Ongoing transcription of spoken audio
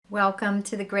Welcome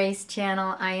to the Grace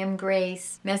Channel. I am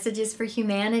Grace. Messages for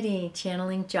Humanity,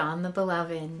 channeling John the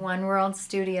Beloved.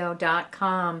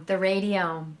 OneWorldStudio.com, the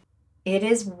radio. It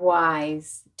is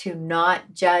wise to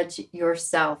not judge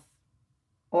yourself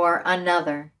or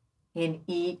another in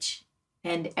each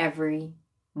and every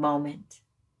moment.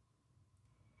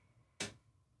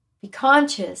 Be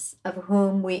conscious of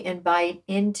whom we invite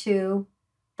into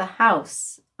the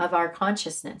house of our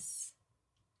consciousness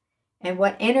and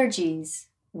what energies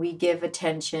we give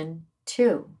attention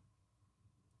to.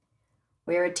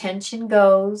 Where attention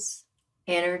goes,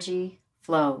 energy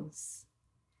flows.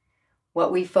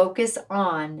 What we focus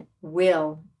on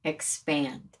will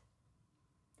expand.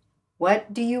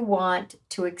 What do you want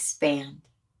to expand?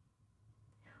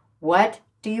 What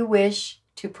do you wish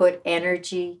to put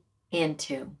energy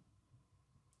into?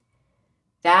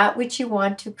 That which you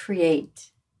want to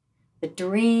create, the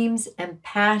dreams and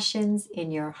passions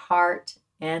in your heart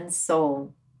and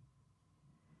soul.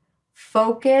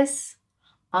 Focus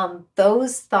on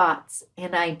those thoughts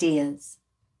and ideas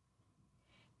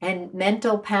and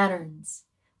mental patterns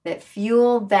that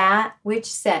fuel that which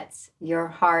sets your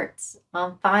hearts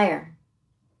on fire,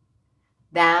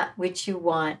 that which you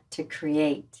want to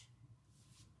create.